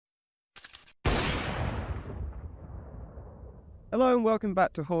Hello and welcome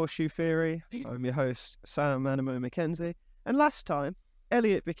back to Horseshoe Theory. I'm your host, Sam Animo Mackenzie. And last time,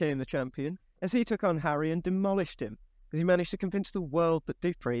 Elliot became the champion as he took on Harry and demolished him, as he managed to convince the world that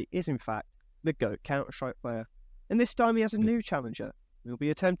Dupree is in fact the GOAT Counter-Strike player. And this time he has a new challenger. We'll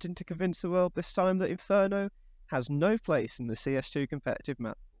be attempting to convince the world this time that Inferno has no place in the CS2 competitive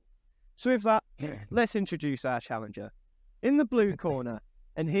map. So with that, let's introduce our challenger. In the blue corner,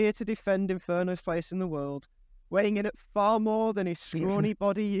 and here to defend Inferno's place in the world, weighing in at far more than his scrawny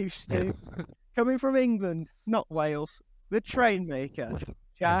body used to, coming from England, not Wales, the train maker,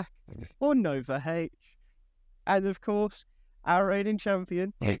 Jack or Nova H. And of course, our reigning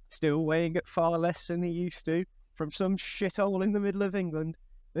champion, still weighing at far less than he used to, from some shithole in the middle of England,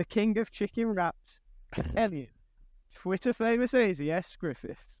 the king of chicken wraps, Elliot, Twitter famous AZS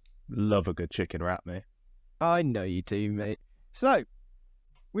Griffiths. Love a good chicken wrap, mate. I know you do, mate. So,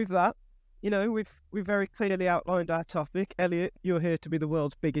 with that, you know, we've very clearly outlined our topic. Elliot, you're here to be the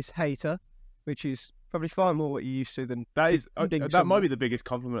world's biggest hater, which is probably far more what you're used to than that might be the biggest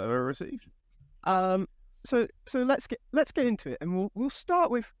compliment I've ever received. So let's get into it, and we'll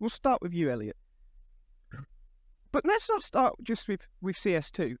start with you, Elliot. But let's not start just with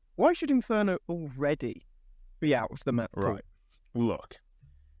CS2. Why should Inferno already be out of the map pool? Right. Look,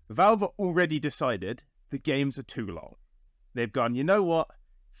 Valve already decided the games are too long. They've gone, you know what?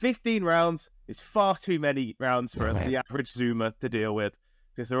 15 rounds is far too many rounds for the average Zoomer to deal with,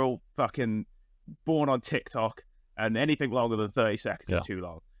 because they're all fucking born on TikTok, and anything longer than 30 seconds is too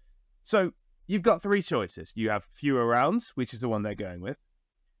long. So you've got three choices. You have fewer rounds, which is the one they're going with.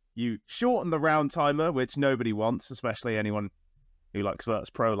 You shorten the round timer, which nobody wants, especially anyone who likes Virtus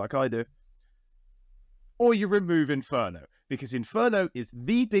Pro like I do. Or you remove Inferno, because Inferno is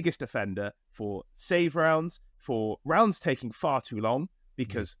the biggest offender for save rounds, for rounds taking far too long,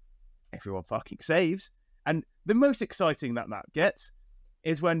 because everyone fucking saves. And the most exciting that map gets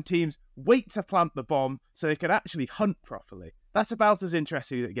is when teams wait to plant the bomb so they can actually hunt properly. That's about as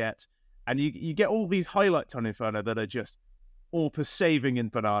interesting as it gets. And you get all these highlights on Inferno that are just all per saving in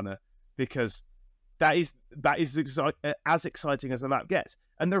Banana, because that is as exciting as the map gets.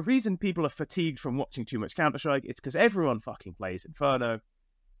 And the reason people are fatigued from watching too much Counter-Strike is because everyone fucking plays Inferno,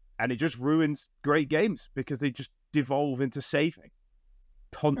 and it just ruins great games because they just devolve into saving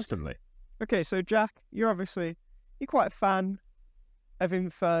constantly. Okay, so Jack, you're quite a fan of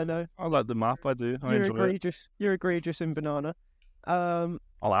Inferno. I like the map, I do. I enjoy it. You're egregious in Banana. I'll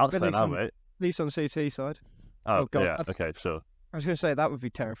out there now, mate. At least on CT side. Oh God, yeah, okay, sure. I was going to say that would be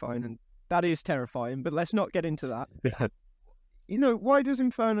terrifying, and that is terrifying, but let's not get into that. You know, why does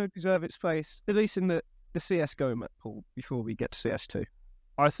Inferno deserve its place, at least in the CSGO map pool, before we get to CS2?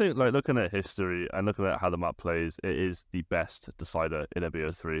 I think, like, looking at history and looking at how the map plays, it is the best decider in a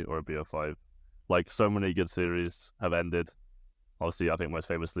BO3 or a BO5. Like, so many good series have ended. Obviously, I think most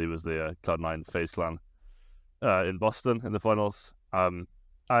famously was the Cloud9 FaZe Clan in Boston in the finals. And,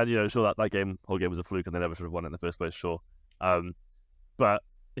 you know, sure, that whole game was a fluke and they never should have won it in the first place, sure. But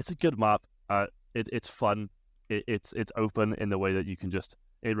it's a good map. It's fun. It's open in the way that you can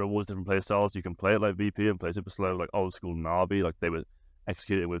it rewards different play styles. You can play it like VP and play super slow, like old school Navi, like they were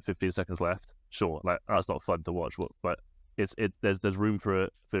executing with 15 seconds left. Sure, like that's not fun to watch, but there's room for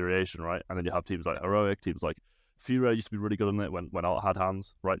variation, right? And then you have teams like Heroic, teams like Fura used to be really good on it when Alt had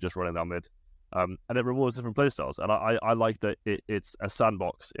hands, right, just running down mid. And it rewards different play styles. And I like that it's a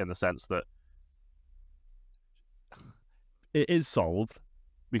sandbox in the sense that it is solved,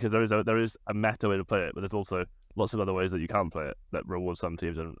 because there is a meta way to play it, but there's also lots of other ways that you can play it that reward some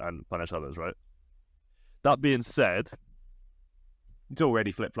teams and punish others, right? That being said, it's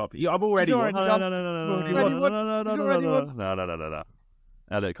already flip-flop. I'm already no.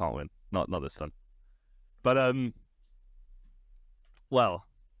 Elliot can't win. Not this time. But well,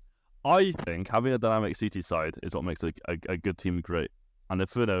 I think having a dynamic CT side is what makes a good team great. And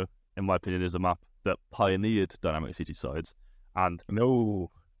Inferno, in my opinion, is a map that pioneered dynamic CT sides. And No,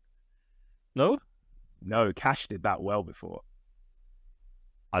 Cash did that well before.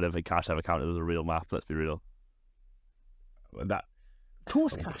 I don't think Cash ever counted as a real map. Let's be real. Of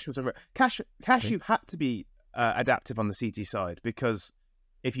course, Cash was a Cash. You had to be adaptive on the CT side, because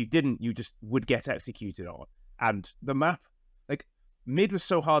if you didn't, you just would get executed on. And the map, like mid, was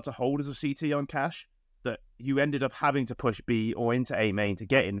so hard to hold as a CT on Cash that you ended up having to push B or into A main to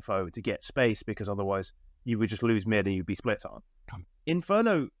get info, to get space, because otherwise you would just lose mid and you'd be split on.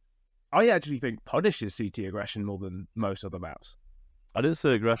 Inferno, I actually think, punishes CT aggression more than most other maps. I didn't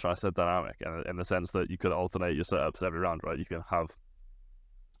say aggression, I said dynamic, in the sense that you could alternate your setups every round, right? You can have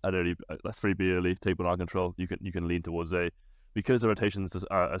an early, let's 3B early, take banana control. You can lean towards A, because the rotations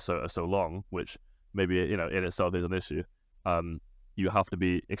are so long, which maybe, you know, in itself is an issue. you have to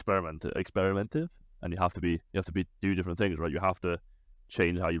be experimentative, and you have to do different things, right? You have to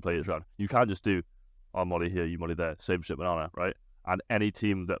change how you play each round. You can't just do, oh, molly here, you molly there, same shit banana, right? And any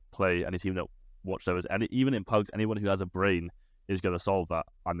team that watch servers, even in pugs, anyone who has a brain is going to solve that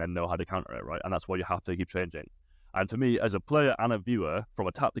and then know how to counter it, right? And that's why you have to keep changing. And to me, as a player and a viewer, from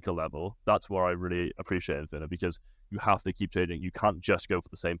a tactical level, that's where I really appreciate Inferno, because you have to keep changing. You can't just go for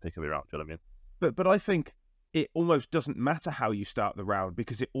the same pick every round. Do you know what I mean? But I think it almost doesn't matter how you start the round,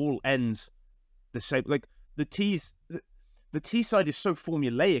 because it all ends the same. Like the T side is so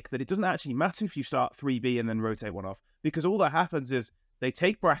formulaic that it doesn't actually matter if you start 3B and then rotate one off, because all that happens is they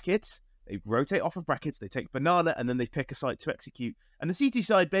take brackets, they rotate off of brackets, they take banana, and then they pick a side to execute. And the CT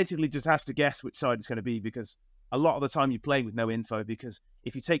side basically just has to guess which side it's going to be, because a lot of the time you're playing with no info, because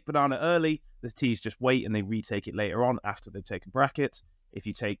if you take banana early, the T's just wait and they retake it later on after they've taken brackets. If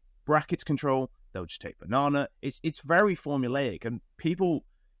you take brackets control, they'll just take banana. It's very formulaic, and people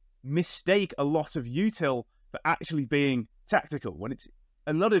mistake a lot of util for actually being tactical, when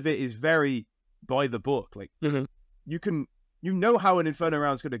a lot of it is very by the book. Like, you know how an Inferno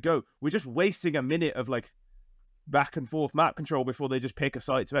round's going to go. We're just wasting a minute of like back and forth map control before they just pick a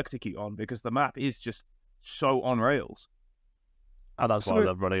site to execute on, because the map is just so on rails. And that's why I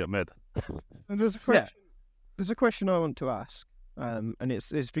love running at mid. And there's a question. There's a question I want to ask, and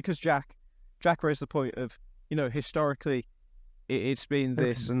it's because Jack raised the point of, historically it's been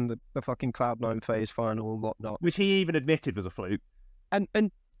this and the fucking Cloud9 phase final and whatnot, which he even admitted was a fluke. And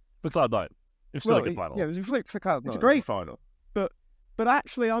for Cloud9, it's still a good final. Yeah, it was a fluke for Cloud9. It's a great final. But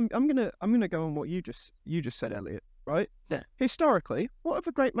actually, I'm gonna go on what you just said, Elliot. Right? Yeah. Historically, what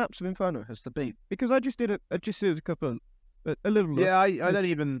other great maps of Inferno has there been? Because I just did a couple, a little look. Yeah, I don't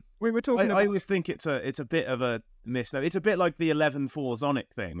even. We were talking. I always think it's a bit of a misnomer. It's a bit like the 11-4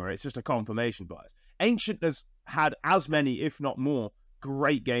 Zonic thing, where it's just a confirmation bias. Ancient has had as many, if not more,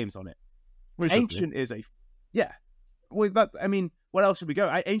 great games on it. Ancient is Well, what else should we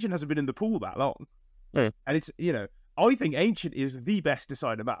go? Ancient hasn't been in the pool that long, and it's I think Ancient is the best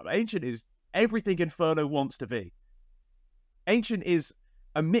designer map. Ancient is everything Inferno wants to be. Ancient is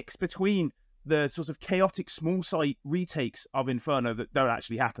a mix between the sort of chaotic small site retakes of Inferno that don't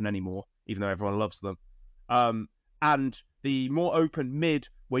actually happen anymore, even though everyone loves them, and the more open mid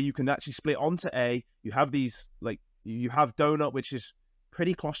where you can actually split onto A. You have these, you have Donut, which is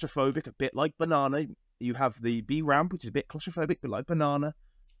pretty claustrophobic, a bit like Banana. You have the B ramp, which is a bit claustrophobic, but like Banana.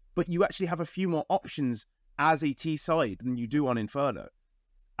 But you actually have a few more options as a T side than you do on Inferno.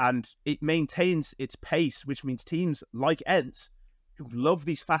 And it maintains its pace, which means teams like Ents, who love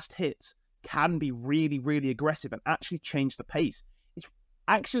these fast hits, can be really, really aggressive and actually change the pace. It's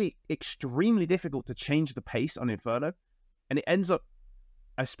actually extremely difficult to change the pace on Inferno. And it ends up,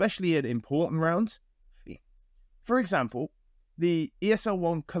 especially in important rounds. For example, the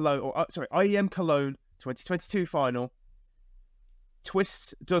ESL1 Cologne, IEM Cologne 2022 final,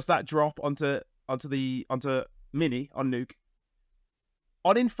 Twists does that drop onto Mini on Nuke.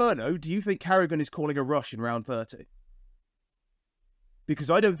 On Inferno, do you think Carrigan is calling a rush in round 30?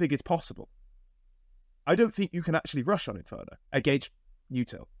 Because I don't think it's possible. I don't think you can actually rush on Inferno against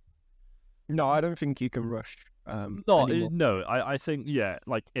util. No, I don't think you can rush. No, I think,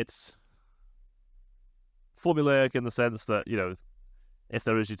 it's formulaic in the sense that, if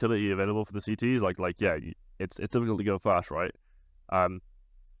there is utility available for the CTs, it's difficult to go fast, right?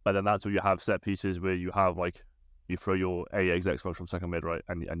 But then that's where you have set pieces where you have, you throw your A exec smoke from second mid, right,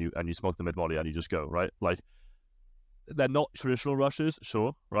 and you smoke the mid volley and you just go, right? They're not traditional rushes,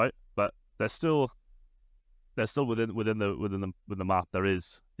 sure, right, but they're still within the map. There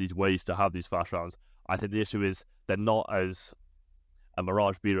is these ways to have these fast rounds. I think the issue is they're not as a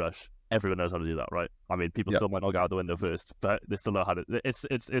Mirage B rush. Everyone knows how to do that, right? I mean, people still might not go out the window first, but they still know how to. It's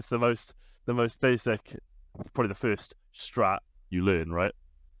the most basic, probably the first strat you learn, right?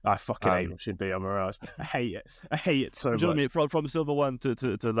 I fucking hate it. Should be on Mirage. I hate it. I hate it so much. Do you know what I mean? From Silver 1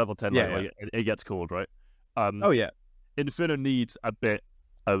 to level 10, it gets called, right? Inferno needs a bit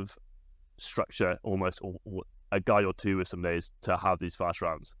of structure, almost, or a guy or two with some days to have these fast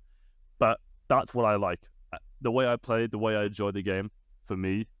rounds. But that's what I like. The way I play, the way I enjoy the game, for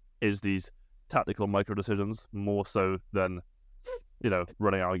me, is these tactical micro decisions more so than,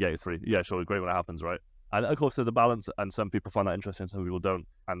 running out of gate 3. Yeah, sure, great when it happens, right? And of course, there's a balance, and some people find that interesting, some people don't.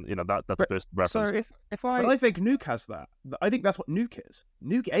 And that's the first reference. So But I think Nuke has that. I think that's what Nuke is.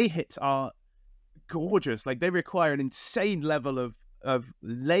 Nuke A hits are gorgeous. They require an insane level of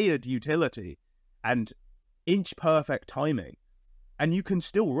layered utility and inch perfect timing, and you can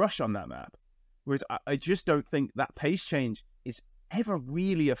still rush on that map. Whereas I just don't think that pace change is ever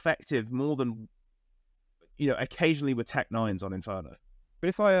really effective more than occasionally with Tech 9s on Inferno. But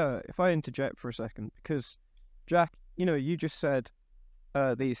if I interject for a second, because Jack, you just said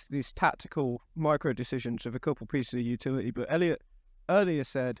these tactical micro decisions of a couple pieces of utility, but Elliot earlier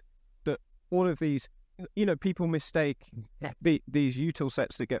said that all of these, people mistake these util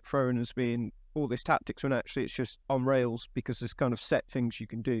sets that get thrown as being all this tactics when actually it's just on rails because there's kind of set things you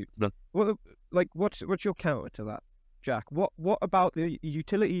can do. No. What's your counter to that, Jack? What about the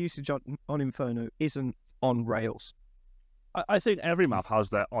utility usage on Inferno isn't on rails? I think every map has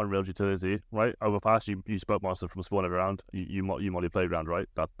that on-rails utility, right? Overpass, you smoke monster from spawn every round. You molly playground, right?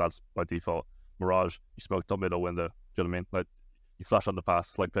 That's by default. Mirage, you smoke top middle window. Do you know what I mean? Like you flash on the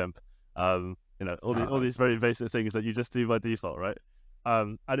pass like pimp. All these very basic things that you just do by default, right?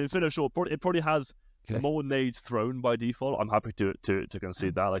 And Inferno, sure, it probably has more nades thrown by default. I'm happy to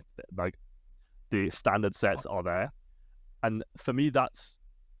concede that. Like the standard sets are there, and for me that's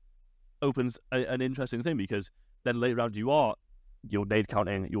opens an interesting thing, because then late round you're nade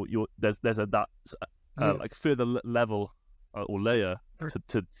counting. There's that like further level or layer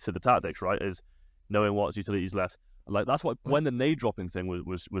to the tactics, right? Is knowing what utilities left. Like that's what when the nade dropping thing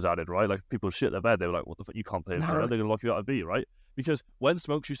was added, right? Like people shit their bed. They were like, "What the fuck? You can't play Infinite. They're gonna lock you out of B, right?" Because when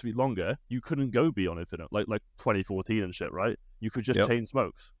smokes used to be longer, you couldn't go B on Infinite, like 2014 and shit, right? You could just chain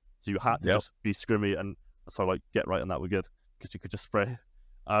smokes, so you had to just be scrimmy, and so like get right on that. We're good because you could just spray.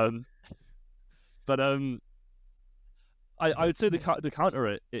 I would say the counter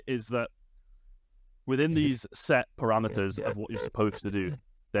it is that within these set parameters of what you're supposed to do,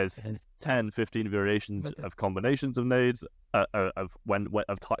 there's 10, 15 variations of combinations of nades, of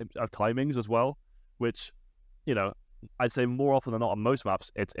timings as well, which, I'd say more often than not on most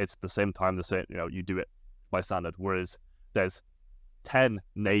maps, it's the same time, the same, you do it by standard, whereas there's 10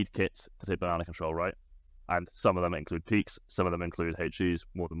 nade kits to take banana control, right? And some of them include peaks, some of them include HEs,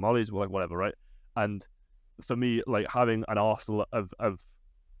 more than mollies, like whatever, right? And for me, like having an arsenal of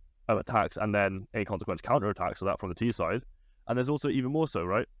attacks and then a consequence counter attacks, so that from the T side. And there's also even more so,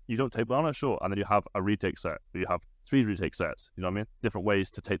 right? You don't take banana, sure, and then you have a retake set. You have 3 retake sets. You know what I mean? Different ways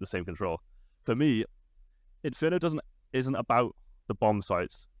to take the same control. For me, Inferno isn't about the bomb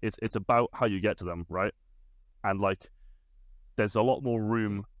sites. It's about how you get to them, right? And like, there's a lot more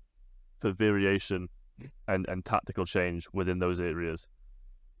room for variation and tactical change within those areas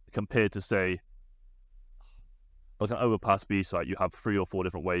compared to, say, like an overpass B site. You have 3 or 4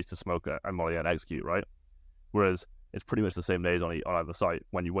 different ways to smoke and molly and execute, right? Whereas it's pretty much the same nades on either site.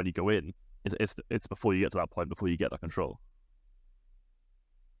 When you go in, it's before you get to that point, before you get that control.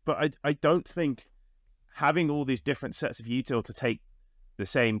 But I don't think having all these different sets of util to take the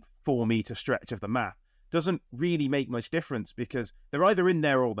same 4-meter stretch of the map doesn't really make much difference, because they're either in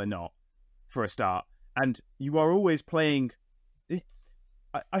there or they're not, for a start. And you are always playing.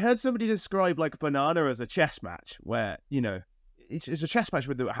 I heard somebody describe like banana as a chess match, where it's a chess match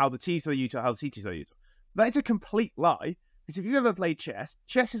with how the T's are util, how the CTs are util. That is a complete lie, because if you've ever played chess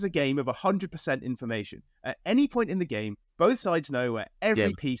is a game of 100% information. At any point in the game, both sides know where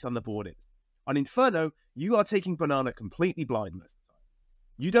every piece on the board is. On Inferno, you are taking banana completely blind most of the time.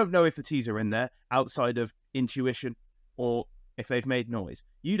 You don't know if the T's are in there outside of intuition or if they've made noise.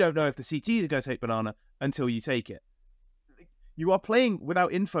 You don't know if the CTs are going to take banana until you take it. You are playing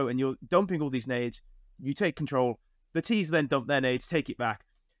without info and you're dumping all these nades. You take control. The T's then dump their nades, take it back.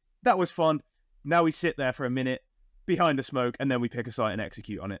 That was fun. Now we sit there for a minute behind the smoke and then we pick a site and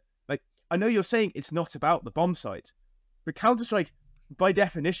execute on it. Like, I know you're saying it's not about the bomb sites, but Counter-Strike, by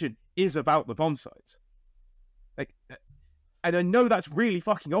definition, is about the bomb sites. Like, and I know that's really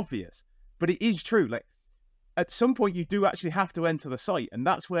fucking obvious, but it is true. Like, at some point you do actually have to enter the site, and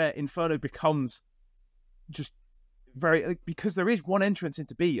that's where Inferno becomes just very, because there is one entrance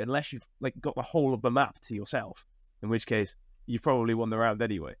into B, unless you've like got the whole of the map to yourself, in which case you've probably won the round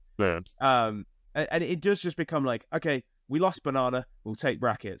anyway. Yeah. And it does just become like, okay, we lost banana, we'll take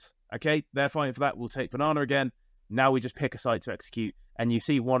brackets. Okay, they're fine for that, we'll take banana again. Now we just pick a site to execute, and you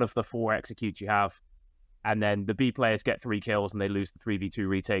see one of the 4 executes you have, and then the B players get 3 kills and they lose the 3v2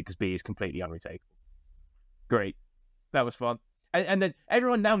 retake because B is completely unretakeable. Great. That was fun. And then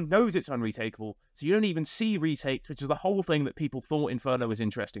everyone now knows it's unretakeable, so you don't even see retakes, which is the whole thing that people thought Inferno was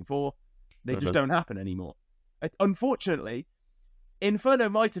interesting for. They just don't happen anymore. Unfortunately, Inferno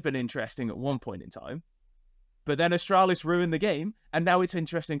might have been interesting at one point in time, but then Astralis ruined the game, and now it's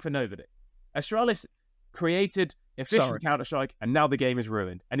interesting for nobody. Astralis created efficient Counter-Strike, and now the game is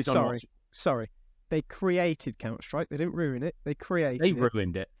ruined, and it's unwatchable. Sorry. They created Counter-Strike. They didn't ruin it. They created it. They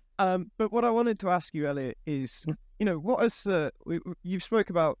ruined it. But what I wanted to ask you, Elliot, is, what is you've spoke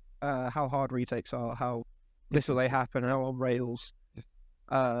about how hard retakes are, how little they happen, how on rails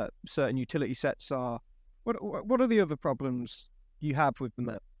certain utility sets are. What are the other problems you have with the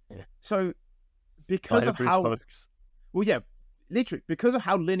map? So because of Free how smokes. well, yeah, literally because of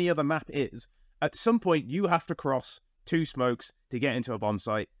how linear the map is, at some point you have to cross 2 smokes to get into a bomb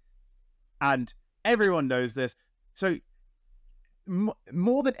site, and everyone knows this. So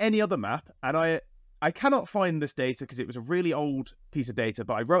more than any other map, and I cannot find this data because it was a really old piece of data,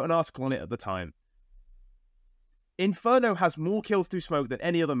 but I wrote an article on it at the time. Inferno has more kills through smoke than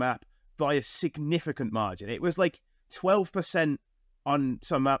any other map by a significant margin. It was like 12% on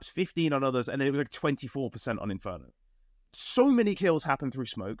some maps, 15 on others, and then it was like 24% on Inferno. So many kills happen through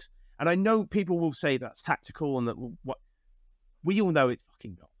smokes, and I know people will say that's tactical and that what we all know it's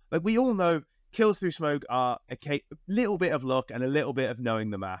fucking not. Like, we all know kills through smoke are a little bit of luck and a little bit of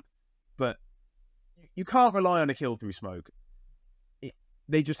knowing the map, but you can't rely on a kill through smoke.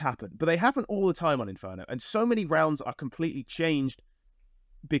 They just happen, but they happen all the time on Inferno, and so many rounds are completely changed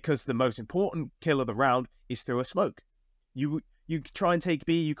because the most important kill of the round is through a smoke. You try and take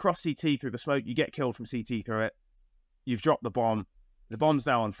B, you cross CT through the smoke, you get killed from CT through it, you've dropped the bomb's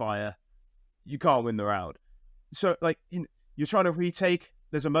now on fire, you can't win the round. So, like, you're trying to retake,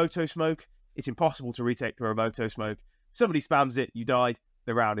 there's a moto smoke, it's impossible to retake through a moto smoke, somebody spams it, you died,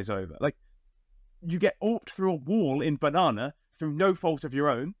 the round is over. Like, you get AWP'd through a wall in Banana through no fault of your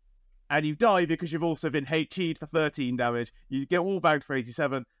own, and you die because you've also been HE'd for 13 damage, you get wall bagged for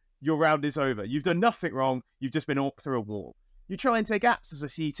 87, your round is over. You've done nothing wrong, you've just been AWP'd through a wall. You try and take apps as a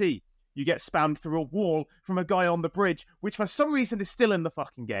CT, you get spammed through a wall from a guy on the bridge, which for some reason is still in the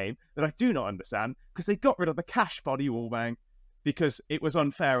fucking game, that I do not understand, because they got rid of the cash body wallbang, because it was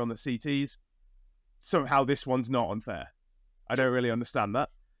unfair on the CTs. Somehow this one's not unfair. I don't really understand that.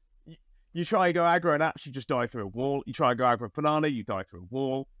 You try and go aggro and apps, you just die through a wall. You try and go aggro Banana, you die through a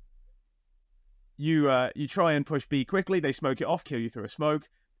wall. You try and push B quickly, they smoke it off, kill you through a smoke.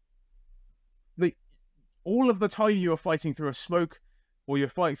 All of the time you are fighting through a smoke, or you're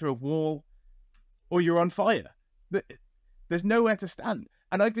fighting through a wall, or you're on fire. There's nowhere to stand.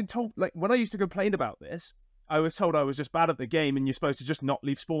 And I've been told, like, when I used to complain about this, I was told I was just bad at the game and you're supposed to just not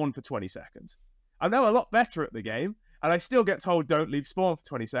leave spawn for 20 seconds. I'm now a lot better at the game, and I still get told don't leave spawn for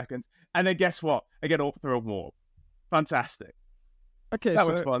 20 seconds. And then guess what? I get off through a wall. Fantastic. Okay, that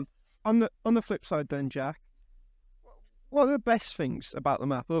was fun. On the flip side then, Jack, what are the best things about the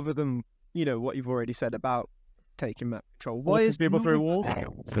map other than, what you've already said about taking map control? Why is people through walls?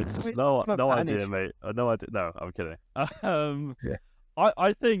 No idea, mate. No idea. No, I'm kidding. Yeah.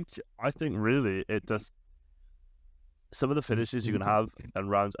 I think really it just, some of the finishes you can have and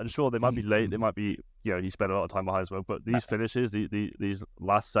rounds, and sure, they might be late, they might be, you spend a lot of time behind smoke, but these finishes, these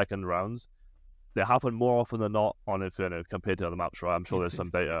last second rounds, they happen more often than not on Inferno compared to other maps, right? I'm sure there's some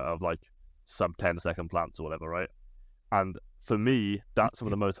data of like some 10-second plants or whatever, right? And for me, that's some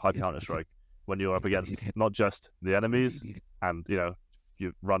of the most high Counter-Strike, when you're up against not just the enemies and, your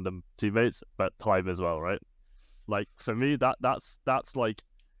random teammates, but time as well, right? Like, for me, that's like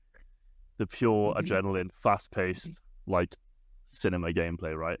the pure adrenaline, fast-paced, like, cinema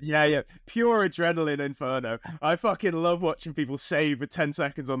gameplay, right? Yeah. Pure adrenaline Inferno. I fucking love watching people save with 10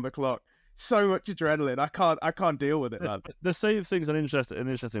 seconds on the clock. So much adrenaline. I can't deal with it, man. The save thing's an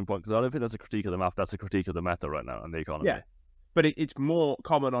interesting point, because I don't think that's a critique of the map. That's a critique of the meta right now and the economy. Yeah, but it's more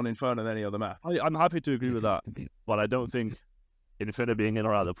common on Inferno than any other map. I'm happy to agree with that, but I don't think Inferno being in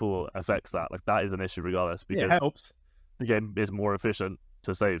or out of the pool affects that. Like, that is an issue regardless, because it helps. The game is more efficient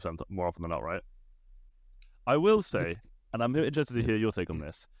to save more often than not, right? I will say, and I'm interested to hear your take on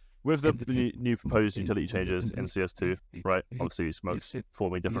this, with the new proposed utility changes in CS2, right? Obviously, smokes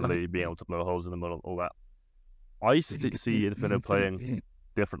forming differently, being able to blow holes in the middle, all that. I see Inferno playing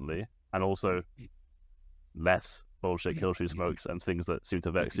differently, and also less bullshit kill tree smokes and things that seem to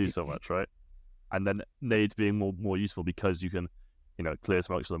vex you so much, right? And then nades being more useful because you can, clear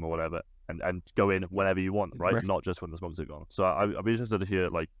smokes to them or whatever, and go in whenever you want, right? Not just when the smokes are gone. So I'd be interested to hear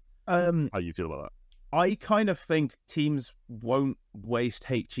how you feel about that. I kind of think teams won't waste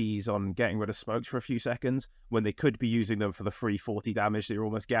HEs on getting rid of smokes for a few seconds when they could be using them for the free 40 damage that you're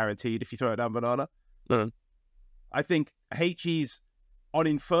almost guaranteed if you throw it down Banana. I think HEs on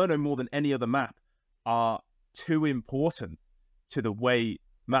Inferno more than any other map are too important to the way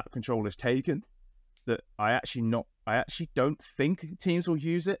map control is taken that I actually don't think teams will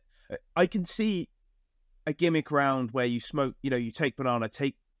use it. I can see a gimmick round where you smoke, you take Banana,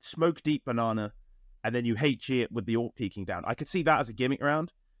 take smoke deep Banana, and then you HE it with the AWP peeking down. I could see that as a gimmick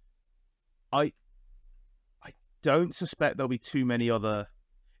round. I don't suspect there'll be too many other...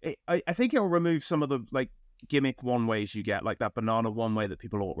 I think it'll remove some of the gimmick one-ways you get, like that Banana one-way that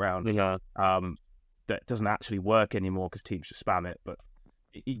people AWP round. Yeah. That doesn't actually work anymore because teams just spam it, but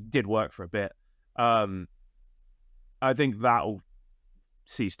it did work for a bit. I think that'll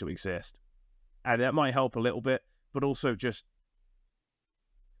cease to exist. And that might help a little bit, but also just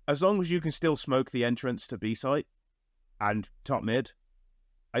as long as you can still smoke the entrance to B-site and top mid,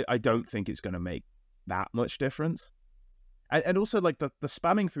 I don't think it's going to make that much difference. And also, like, the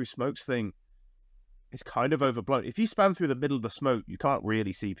spamming through smokes thing is kind of overblown. If you spam through the middle of the smoke, you can't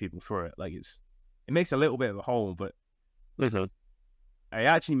really see people through it. Like, it makes a little bit of a hole, but it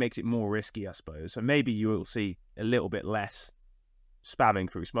actually makes it more risky, I suppose. So maybe you will see a little bit less spamming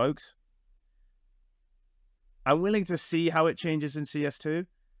through smokes. I'm willing to see how it changes in CS2,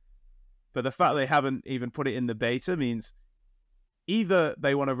 but the fact they haven't even put it in the beta means either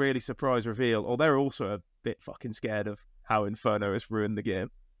they want a really surprise reveal, or they're also a bit fucking scared of how Inferno has ruined the game.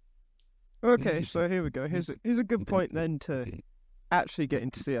 Okay, so here we go. Here's a good point then to actually get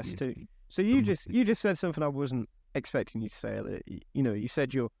into CS2. So you just said something I wasn't expecting you to say. You know, you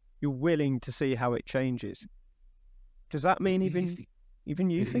said you're willing to see how it changes. Does that mean even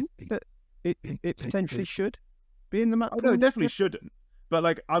you think that it potentially should be in the map? Oh, no, it definitely shouldn't. But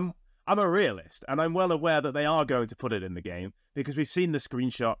like, I'm a realist, and I'm well aware that they are going to put it in the game because we've seen the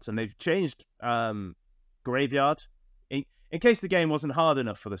screenshots and they've changed Graveyard. In case the game wasn't hard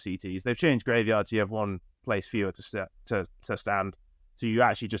enough for the CTs, they've changed Graveyard so you have one place fewer to stand. So you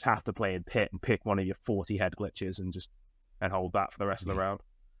actually just have to play in Pit and pick one of your 40 head glitches and hold that for the rest of the round.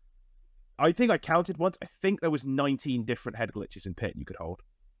 I think I counted once. I think there was 19 different head glitches in Pit you could hold.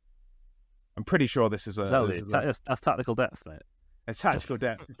 I'm pretty sure this is that's tactical depth, mate. A tactical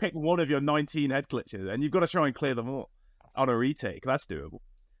depth. Pick one of your 19 head glitches, and you've got to try and clear them all on a retake. That's doable.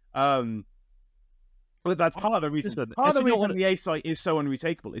 But that's part of the reason. Part of the reason the A site is so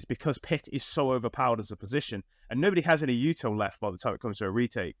unretakeable is because Pit is so overpowered as a position, and nobody has any util left by the time it comes to a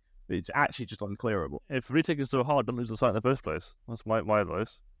retake. It's actually just unclearable. If retake is so hard, don't lose the site in the first place. That's my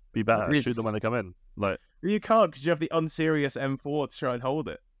advice. Be better. Shoot them when they come in. Like, you can't because you have the unserious M4 to try and hold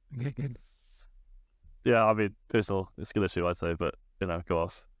it. Yeah, I mean, personal skill issue, I'd say, but go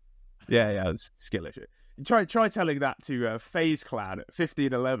off. Yeah, it's skill issue. Try telling that to FaZe Clan at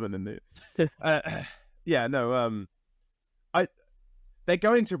 15-11 and they're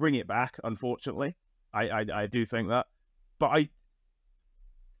going to bring it back, unfortunately. I do think that. But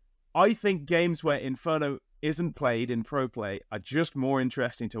I think games where Inferno isn't played in pro play are just more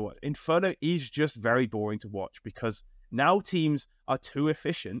interesting to watch. Inferno is just very boring to watch because now teams are too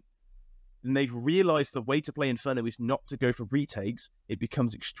efficient and they've realized the way to play Inferno is not to go for retakes. It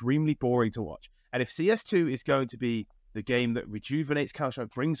becomes extremely boring to watch. And if CS2 is going to be the game that rejuvenates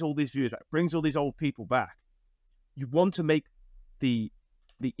Counter-Strike, brings all these viewers back, brings all these old people back, you want to make the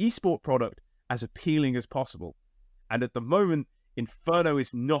esport product as appealing as possible. And at the moment, Inferno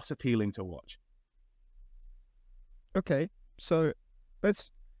is not appealing to watch. Okay, so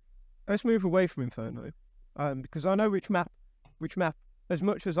let's move away from Inferno, because I know which map. As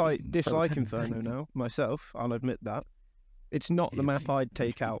much as I dislike Inferno now myself, I'll admit that it's not the map I'd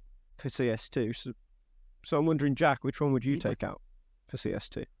take out for CS2. So I'm wondering, Jack, which one would you take out for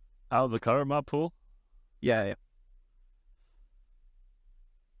CS2? Out of the current map pool? Yeah.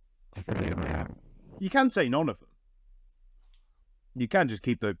 You can say none of them. You can just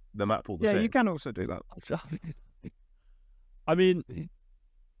keep the map pool the same. Yeah, you can also do that. I mean,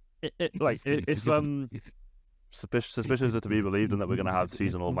 it's suspicious to be believed in that we're going to have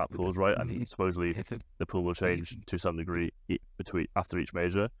seasonal map pools, right? And supposedly the pool will change to some degree after each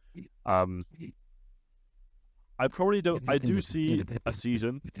major. I do see a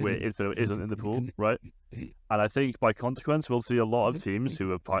season where Inferno isn't in the pool, right? And I think by consequence, we'll see a lot of teams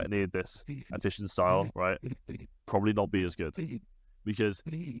who have pioneered this efficient style, right? Probably not be as good. Because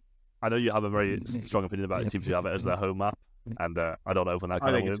I know you have a very strong opinion about teams who have it as their home map. And I don't know when that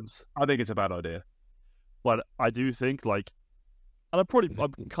kind of wins. I think it's a bad idea. But I do think, and I'm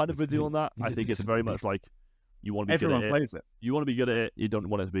kind of with you on that. I think it's very much like you want to be good at it. Everyone plays it. You want to be good at it. You don't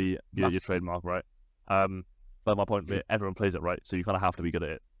want it to be your trademark, right? But my point is, everyone plays it, right? So you kind of have to be good at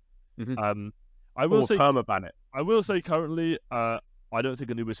it. Mm-hmm. I will say permaban it. I will say currently, I don't think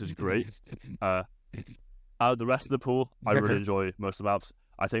Anubis is great. Out of the rest of the pool, I really enjoy most of the maps.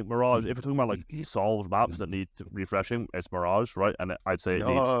 I think Mirage, if we're talking about solved maps that need refreshing, it's Mirage, right? And I'd say it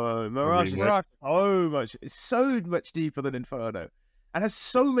needs Mirage is so much deeper than Inferno, and has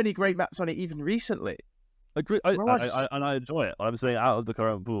so many great maps on it even recently. Agree, and I enjoy it. I'm saying out of the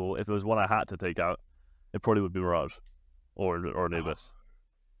current pool, if there was one I had to take out, it probably would be Mirage or Anubis.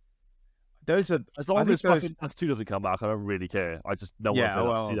 Those are as long as fucking S2 doesn't come back, I don't really care. I just don't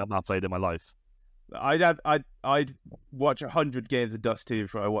want to see that map played in my life. I'd watch 100 games of Dust 2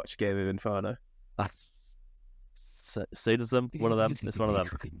 before I watch a game of Inferno. That's sadism. One of them. It's one of them.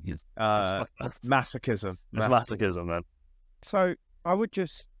 Masochism. It's masochism, man. So I would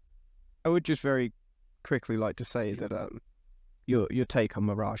just very quickly like to say that your take on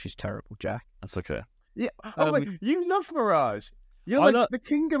Mirage is terrible, Jack. That's okay. Yeah. Oh, wait, you love Mirage. You're like the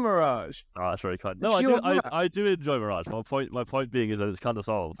king of Mirage. Oh, that's very kind. No, I do enjoy Mirage. My point being is that it's kind of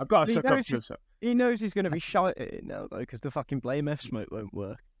solved. I've got to suck up to myself. He knows he's going to be shite at it now, though, because the fucking Blame F smoke won't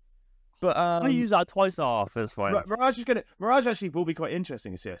work. But I use that twice a half. It's fine. Mirage actually will be quite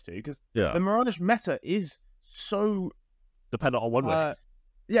interesting in CS2 because the Mirage meta is so dependent on one way.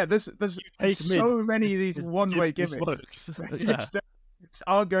 Yeah, there's so many of these one-way gimmicks that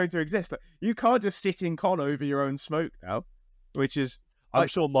aren't going to exist. Like, you can't just sit in con over your own smoke now, which is... I'm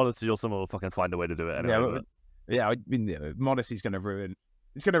sure Modesty or someone will fucking find a way to do it anyway. I mean, Modesty's going to ruin...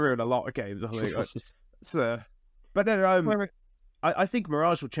 It's going to ruin a lot of games, I think. But then I think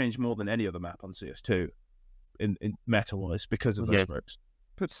Mirage will change more than any other map on CS2 in meta-wise because of those smokes.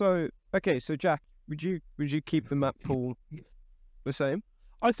 But so Jack, would you keep the map pool the same?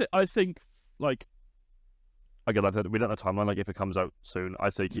 I think like again, we don't have a timeline. Like if it comes out soon,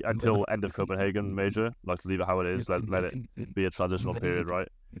 I'd say until end of Copenhagen major, like leave it how it is. Let it be a transitional period, right?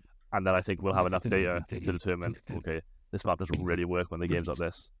 And then I think we'll have enough data to determine, okay, this map doesn't really work when the game's like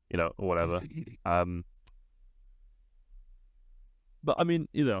this, or whatever. But I mean,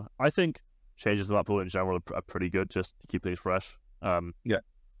 I think changes to the map pool in general are pretty good, just to keep things fresh. Not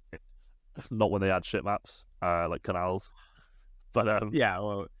when they add shit maps like canals. But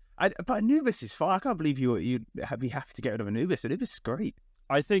but Anubis is fine. I can't believe you'd be happy to get rid of Anubis. Anubis is great.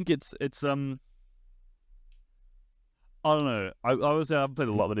 I think it's I don't know. I haven't played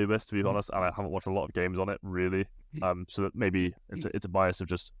a lot of Anubis, to be honest, and I haven't watched a lot of games on it really. So that maybe it's a bias of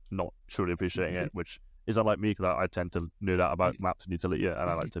just not truly appreciating it, which is unlike me because I tend to nerd out about maps and utility, and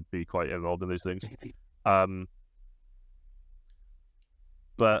I like to be quite involved in these things.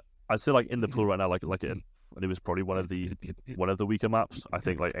 But I'd say like in the pool right now, and it was probably one of the weaker maps. I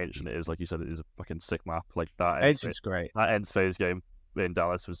think like Ancient is, like you said, it is a fucking sick map. Like that Ancient's great. That ends phase game in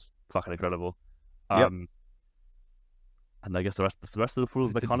Dallas was fucking incredible. And I guess the rest of the pool,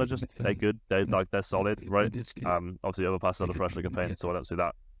 they're kind of just they're good. They're solid, right? Obviously Overpass is a fresh campaign, so I don't see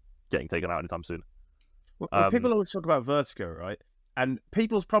that getting taken out anytime soon. Well, people always talk about Vertigo, right? And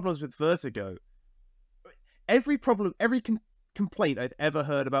people's problems with Vertigo, every complaint I've ever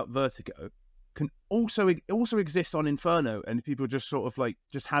heard about Vertigo can also exist on Inferno, and people just sort of like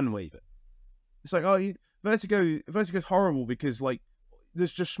just hand wave it. It's like, Vertigo's horrible because like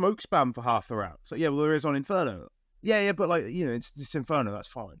there's just smoke spam for half the round. So yeah, well there is on Inferno. Yeah, but like it's Inferno, that's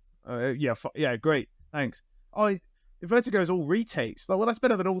fine. Yeah, great, thanks. Vertigo's all retakes. Like, well, that's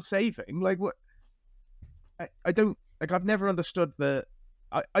better than all saving. Like what? I don't like. I've never understood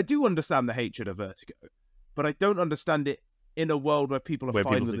I do understand the hatred of Vertigo, but I don't understand it in a world where people are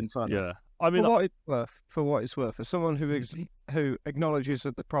fine with Inferno. Yeah. I mean, for what it's worth, as someone who acknowledges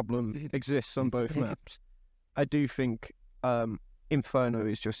that the problem exists on both maps, I do think Inferno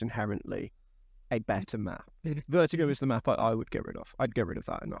is just inherently a better map. Vertigo is the map I would get rid of. I'd get rid of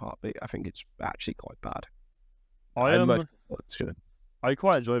that in a heartbeat. I think it's actually quite bad. I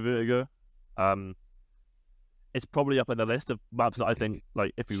quite enjoy Vertigo. It's probably up in the list of maps that I think,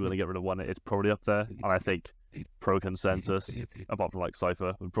 like, if we were going to get rid of one, it's probably up there. And I think pro consensus, apart from like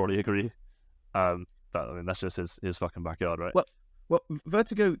Cypher, would probably agree. But I mean, that's just his fucking backyard, right? Well,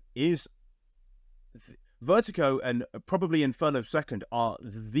 Vertigo and probably Inferno second are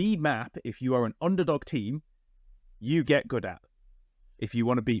the map. If you are an underdog team, you get good at if you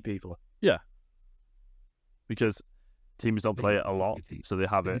want to beat people. Yeah, because teams don't play it a lot, so they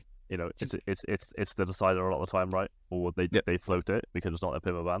have it. It's the decider a lot of the time, right? Or they float it because it's not a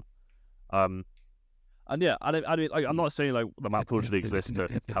pivot ban. And yeah, I mean, like, I'm not saying like the map pool should exist to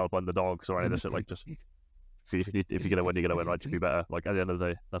help underdogs or any of this shit. Like, just if you're gonna win, you're gonna win, right? Should be better. Like at the end of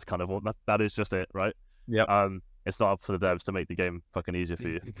the day, that's kind of what that is just it, right? Yeah. It's not up for the devs to make the game fucking easier for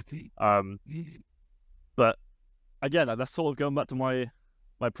you. But again, that's sort of going back to my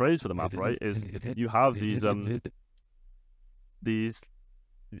praise for the map, right? Is you have these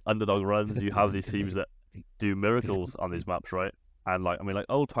underdog runs, you have these teams that do miracles on these maps, right? And like, I mean, like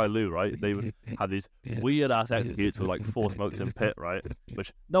old Tyloo, right? They would have these weird ass executes with like 4 smokes in pit, right?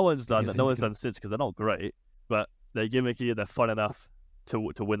 Which no one's done since because they're not great, but they're gimmicky and they're fun enough to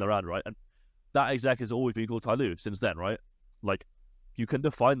win the round, right? And that exec has always been called Tyloo since then, right? Like, you can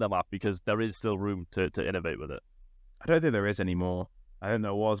define the map because there is still room to innovate with it. I don't think there is anymore. I don't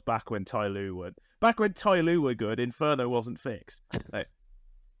know. It was back when Tyloo were good. Inferno wasn't fixed.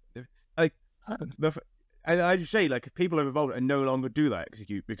 And I just say, like, people have evolved and no longer do that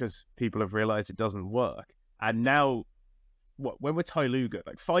execute because people have realized it doesn't work. And now, when we're Tyluga,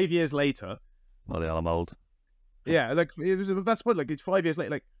 like 5 years later. Bloody hell, I'm old. Yeah, like that's what, like, it's 5 years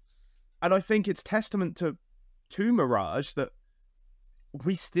later, like, and I think it's testament to Mirage that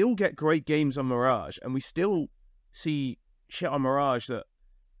we still get great games on Mirage, and we still see shit on Mirage that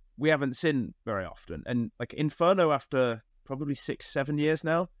we haven't seen very often. And like Inferno, after probably 6-7 years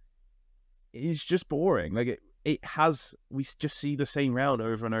now, is just boring. Like we just see the same round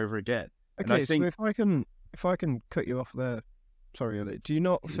over and over again. Okay, and I think... so if I can cut you off there, sorry, Elliot, do you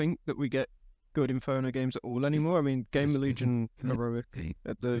not think that we get good Inferno games at all anymore? I mean, Game of Legion Heroic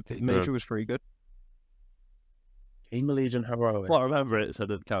at the major was pretty good. Game of Legion Heroic. Well, I remember it, so it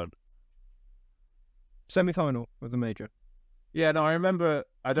didn't count. Semi-final of the major. Yeah, no, I remember.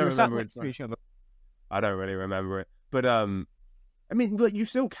 I don't remember it. Each other. I don't really remember it, but I mean, look, you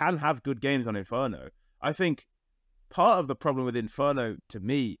still can have good games on Inferno. I think part of the problem with Inferno, to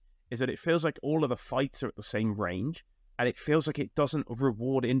me, is that it feels like all of the fights are at the same range, and it feels like it doesn't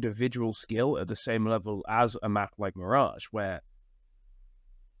reward individual skill at the same level as a map like Mirage, where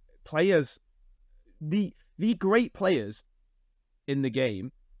players, the great players in the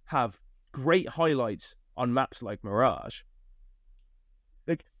game, have great highlights on maps like Mirage.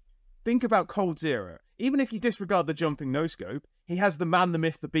 Like, think about Cold Zero. Even if you disregard the jumping no-scope, he has the man, the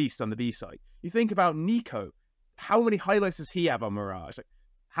myth, the beast on the B side. You think about Nico. How many highlights does he have on Mirage? Like,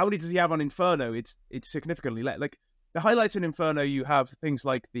 how many does he have on Inferno? It's significantly less. Like, the highlights in Inferno, you have things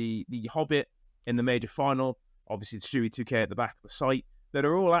like the Hobbit in the major final, obviously the Stewie 2K at the back of the site, that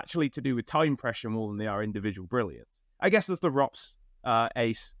are all actually to do with time pressure more than they are individual brilliance. I guess there's the ROPS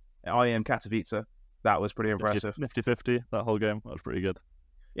ace at IM Katowice. That was pretty impressive. 50-50, that whole game. That was pretty good.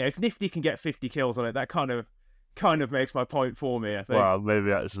 Yeah, if Nifty can get 50 kills on it, that kind of makes my point for me, I think. Well,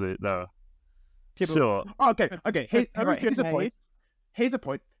 maybe actually, no. Sure. Okay. Here's a point. Here's a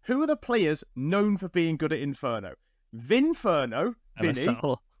point. Who are the players known for being good at Inferno? Vinferno, Vinny.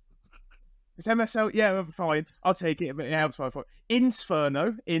 MSL. It's MSL. Yeah, fine. I'll take it. It helps my point.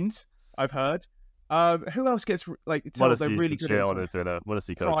 Insferno, I've heard. Who else gets told they're really good at Inferno?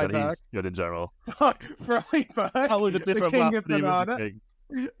 Modesty Coach, and he's good in general. Freiburg. That was a different the king map, of banana.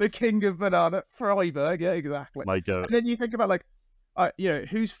 The king of banana, Freiburg. Yeah, exactly. My goat. And then you think about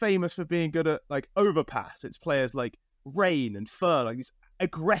who's famous for being good at overpass? It's players like Rain and Fur, like these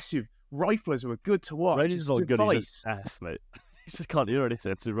aggressive riflers who are good to watch. Rain is not good. He's just F, mate. He just can't hear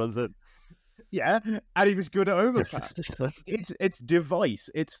anything, so he runs in. Yeah, and he was good at overpass. it's device.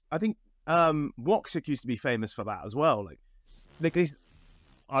 I think Woxic used to be famous for that as well. Like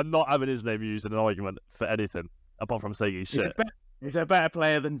I'm not having his name used in an argument for anything apart from saying he's shit. He's a better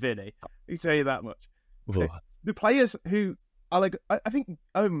player than Vinny. I can tell you that much. The players who are like, I think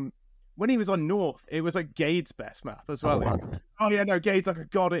when he was on North, it was like Gade's best map as well. Gade's like a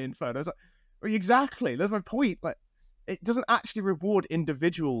god at Inferno. I was like, well, exactly. That's my point. Like, it doesn't actually reward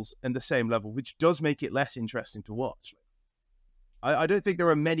individuals in the same level, which does make it less interesting to watch. I don't think there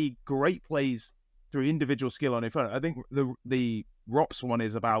are many great plays through individual skill on Inferno. I think the ROPS one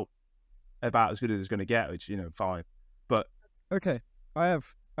is about as good as it's going to get, which fine. But okay, I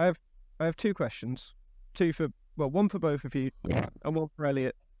have two questions, one for both of you, and one for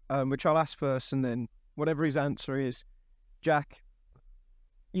Elliot, which I'll ask first, and then whatever his answer is, Jack,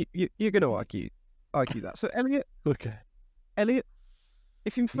 you're going to argue that. So Elliot,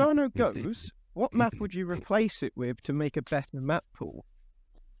 if Inferno goes, what map would you replace it with to make a better map pool?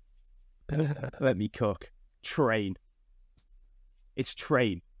 Let me cook. Train. It's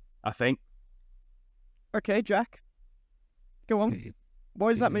Train, I think. Okay, Jack, go on.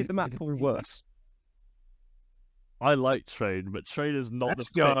 Why does that make the map pool worse? I like Train, but Train is not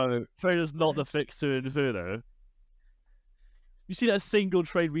Train is not the fix to Inferno. You see that a single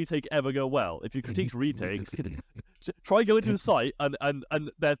Train retake ever go well? If you critique retakes, try go into a site and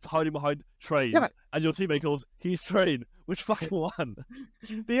they're hiding behind Trains, and your teammate calls, he's Train. Which fucking one?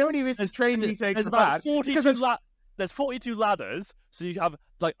 The only reason Train retakes are bad is there's 42 ladders, so you have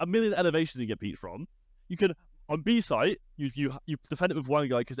like a million elevations you get beat from. You can on B site, you defend it with one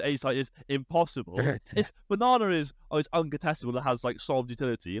guy because A site is impossible. If Banana is uncontestable and has like solved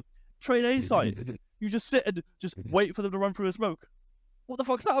utility, Train A site, you just sit and just wait for them to run through the smoke. What the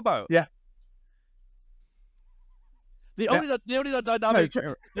fuck's that about? Yeah. The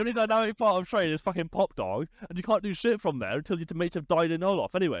only dynamic part of Train is fucking Pop Dog, and you can't do shit from there until your mates have died in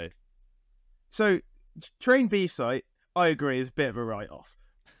Olaf anyway. So, Train B site, I agree, is a bit of a write-off.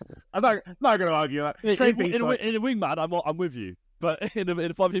 I'm not going to argue that. Train B site... in a Wingman, I'm with you, but in a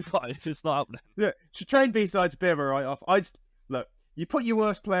 5v5, it's not happening. Yeah, so Train B site's a bit of a write-off. Look, you put your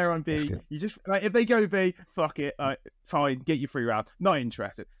worst player on B. You just if they go B, fuck it, fine, get your free round. Not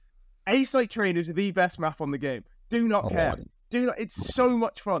interested. A-Site Train is the best map on the game. Do not care. Do not. It's so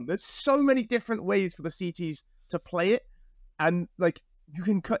much fun. There's so many different ways for the CTs to play it, and like you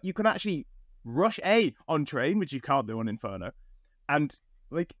can actually rush A on Train, which you can't do on Inferno, and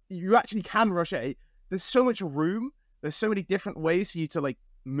like you actually can rush A. There's so much room. There's so many different ways for you to like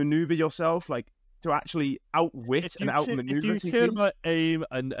maneuver yourself, like to actually outwit and outmaneuver. If you care about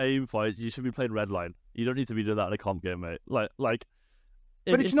aim fights, you should be playing Redline. You don't need to be doing that in a comp game, mate. Like.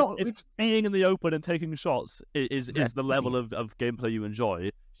 But it's not. If being in the open and taking shots is the level of gameplay you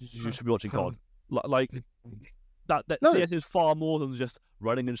enjoy, you should be watching COD. Like that No. CS is far more than just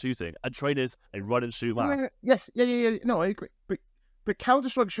running and shooting. And Train is a run and shoot map. Yes, yeah. No, I agree. But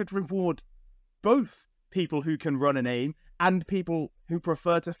Counter-Strike should reward both people who can run and aim and people who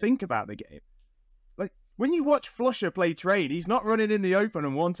prefer to think about the game. Like when you watch Flusher play Train, he's not running in the open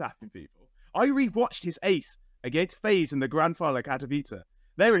and one-tapping people. I rewatched his ace against FaZe in the Grand Final at Katowice.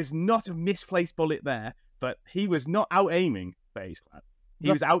 There is not a misplaced bullet there, but he was not out-aiming FaZe Clan. He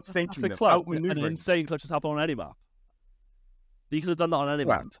was out-thinking them, out-maneuvering. An insane clutch has happened on any map. He could have done that on any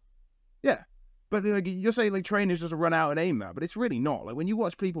map. Yeah, but like, you're saying like Train is just a run-out and aim map, but it's really not. Like when you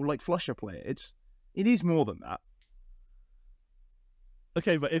watch people like Flusher play it, it is more than that.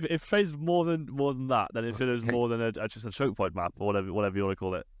 Okay, but if FaZe is more than that, then if it is more than just a choke point map or whatever you want to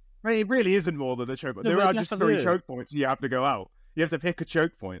call it. I mean, it really isn't more than a choke point. No, there are just 3 choke points you have to go out. You have to pick a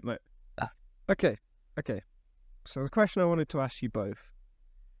choke point. Like... Okay. So the question I wanted to ask you both,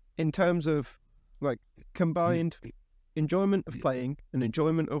 in terms of like combined enjoyment of playing and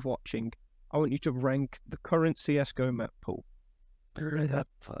enjoyment of watching, I want you to rank the current CS:GO map pool. I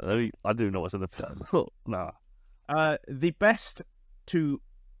do know what's in the film. Nah. The best to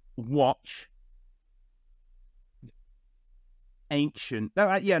watch. Ancient. No,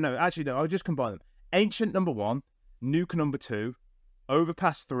 actually, no. I'll just combine them. Ancient number 1, Nuke number 2,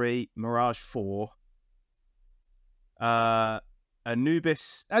 Overpass 3, Mirage 4,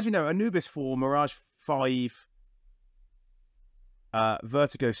 Anubis. Actually, no, Anubis 4, Mirage 5,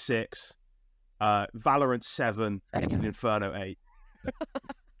 Vertigo 6, Valorant 7, and Inferno 8.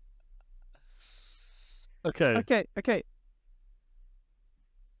 Okay.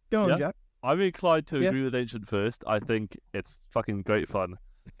 Go on, Yeah. Jack. I'm inclined to agree with Ancient first. I think it's fucking great fun.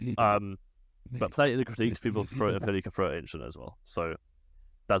 But plenty of the critiques people feel you can throw Ancient as well. So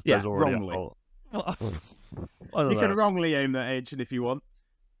that's already wrongly. I You can wrongly aim that Ancient if you want.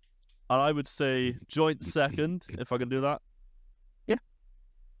 And I would say joint second, if I can do that. Yeah.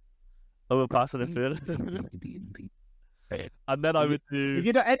 Overpass and Inferno. And then I would do... If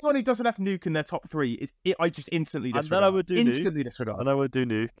you know, anyone who doesn't have Nuke in their top 3, I just instantly disregard. And then I would do instantly disregard. And I would do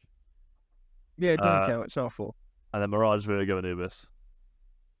Nuke. Yeah, it doesn't count. It's R4. And then Mirage, Virgo, and Anubis.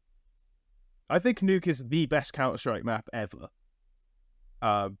 I think Nuke is the best Counter-Strike map ever.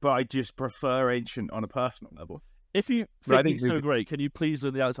 But I just prefer Ancient on a personal level. If you think it's so great, can you please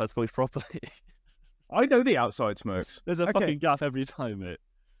learn the outside smokes properly? I know the outside smokes. There's a fucking gap every time, mate.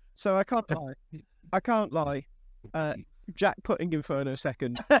 So I can't lie. Jack putting Inferno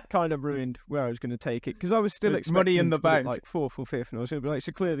second kind of ruined where I was going to take it, because I was still expecting money in the bank, like 4th or 5th, and I was going to be like,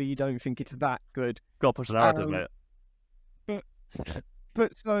 so clearly you don't think it's that good. Got to push an narrative, mate.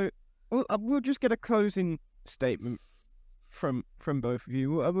 But so we'll just get a closing statement from both of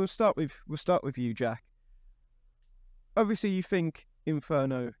you. We'll start with you, Jack. Obviously, you think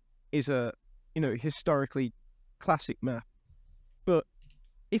Inferno is a historically classic map, but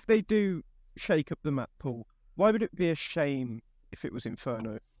if they do shake up the map pool, why would it be a shame if it was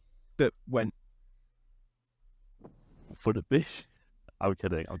Inferno that went? Would it be? I'm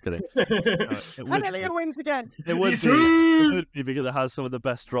kidding. And Elliot wins again. It would be because it has some of the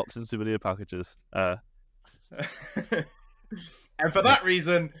best drops in souvenir packages. And for that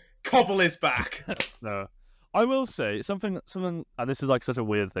reason, Cobble is back. No, I will say something, and this is like such a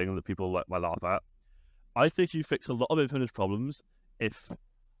weird thing that people might laugh at. I think you fix a lot of Inferno's problems if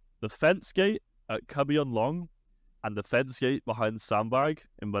the fence gate at Cubby on Long and the fence gate behind Sandbag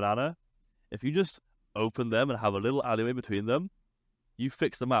in Banana, if you just open them and have a little alleyway between them, you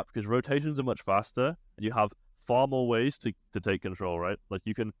fix the map, because rotations are much faster and you have far more ways to take control, right? Like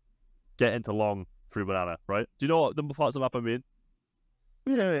you can get into Long through Banana, right? Do you know what the parts of the map I mean?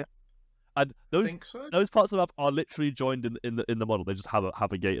 Yeah. And those so. those parts of the map are literally joined in the model. They just have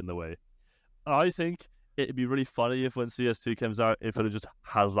a gate in the way. I think it'd be really funny if when CS2 comes out, if it just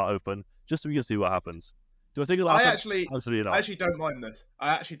has that open, just so we can see what happens. Do I think it'll happen? Absolutely not. I actually don't mind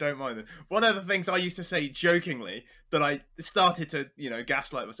this. One of the things I used to say jokingly that I started to,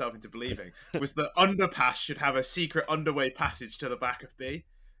 gaslight myself into believing was that Underpass should have a secret underway passage to the back of B.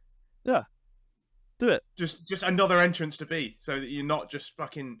 Yeah. Do it. Just another entrance to B, so that you're not just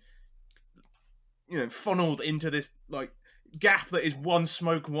fucking funneled into this like gap that is one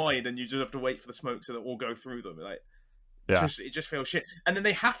smoke wide, and you just have to wait for the smoke so that all go through them. Like, it just feels shit. And then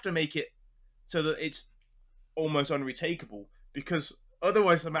they have to make it so that it's almost unretakeable, because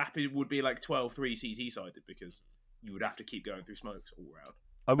otherwise the map would be like 12-3 CT sided, because you would have to keep going through smokes all around.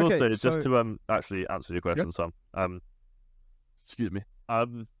 I will say, just to actually answer your question, Sam. Excuse me.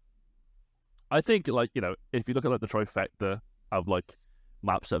 I think, like, if you look at like the trifecta of like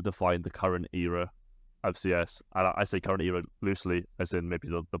maps that have defined the current era of CS, and I say current era loosely, as in maybe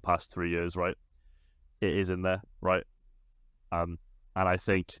the past 3 years, right? It is in there, right? And I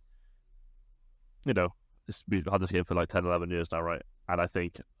think, we've had this game for like 10, 11 years now, right? And I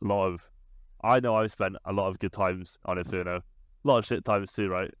think I know I've spent a lot of good times on Inferno, a lot of shit times too,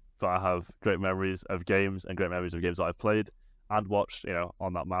 right? But I have great memories of games and great memories of games that I've played and watched,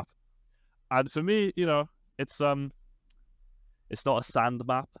 on that map. And for me, it's not a sand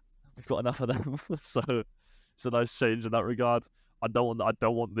map. We've got enough of them, so it's a nice change in that regard. I don't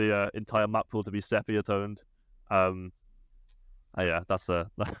want the entire map pool to be sepia toned. Yeah, that's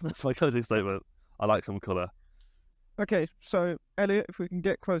my closing statement. I like some colour. Okay, so Elliot, if we can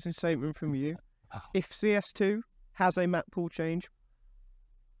get closing statement from you, if CS2 has a map pool change,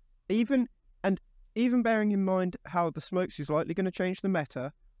 even bearing in mind how the smokes is likely going to change the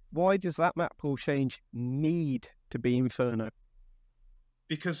meta, why does that map pool change need to be Inferno?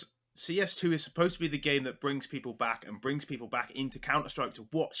 Because CS2 is supposed to be the game that brings people back into Counter-Strike to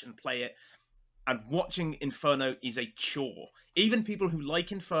watch and play it. And watching Inferno is a chore. Even people who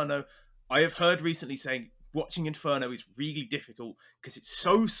like Inferno, I have heard recently saying watching Inferno is really difficult because it's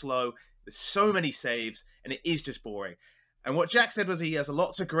so slow, there's so many saves, and it is just boring. And what Jack said was he has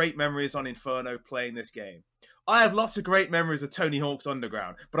lots of great memories on Inferno playing this game. I have lots of great memories of Tony Hawk's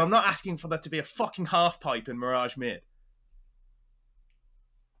Underground, but I'm not asking for there to be a fucking half-pipe in Mirage Mid.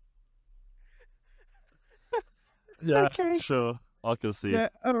 Yeah, okay. Sure. I can see Yeah,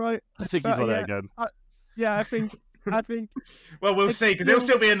 it. all right. I think he's won it again. I think. Well, we'll see, because he'll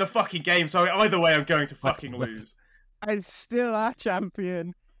still be in the fucking game, so either way I'm going to fucking lose. And still our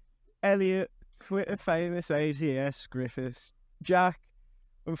champion, Elliot, Twitter famous AZS Griffiths. Jack,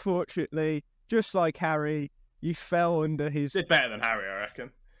 unfortunately, just like Harry, you fell under his... Did better than Harry, I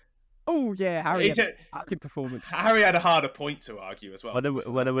reckon. Oh, yeah, Harry had a good performance. Harry had a harder point to argue as well.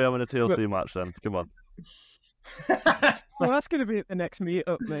 When are we having a TLC match then? Come on. Well, that's going to be at the next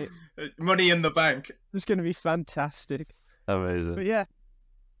meetup, mate. Money in the bank. It's going to be fantastic. Amazing. But yeah,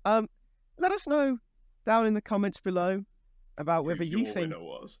 let us know down in the comments below about whether you think... winner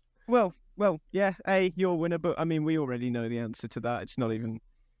was. Well, yeah, your winner, but I mean, we already know the answer to that. It's not even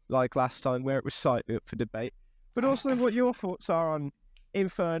like last time where it was slightly up for debate. But also what your thoughts are on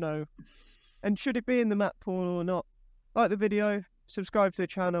Inferno, and should it be in the map pool or not? Like the video, subscribe to the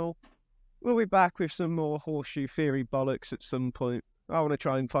channel. We'll be back with some more Horseshoe Theory bollocks at some point. I want to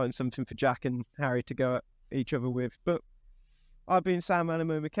try and find something for Jack and Harry to go at each other with. But I've been Sam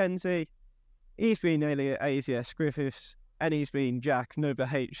Animo Mackenzie. He's been Elliot AZS Griffiths. And he's been Jack Nova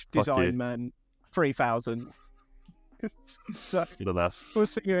H Design Man 3000. So Good enough. we'll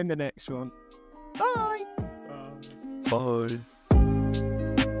see you in the next one. Bye. Bye.